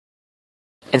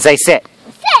And say sit.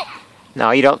 Sit.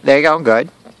 No, you don't. There you go. Good.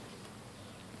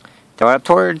 Throw it up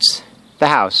towards the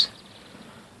house.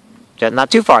 Just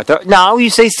not too far. No, you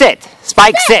say sit.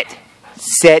 Spike, sit.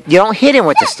 Sit. You don't hit him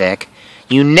with the stick.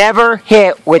 You never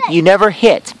hit with. You never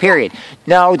hit. Period.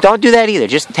 No, don't do that either.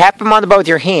 Just tap him on the both of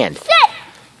your hand. Sit.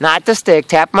 Not the stick.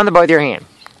 Tap him on the both of your hand.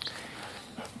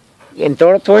 And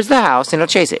throw it up towards the house, and he'll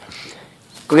chase it.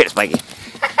 Go get it, Spiky.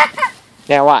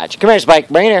 Now watch. Come here, Spike.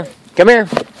 Bring it here. Come here.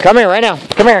 Come here right now.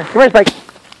 Come here. Come here, Spike.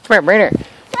 Come here. Bring it here.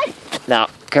 No,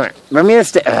 come here. Bring me the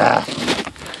stick.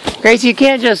 Gracie, you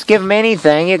can't just give him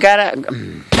anything. You gotta.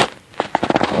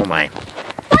 Oh my.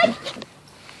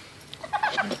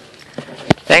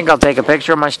 Think I'll take a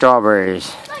picture of my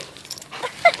strawberries.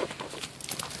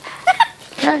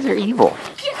 You guys are evil.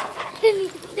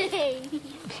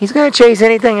 He's gonna chase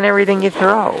anything and everything you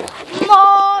throw.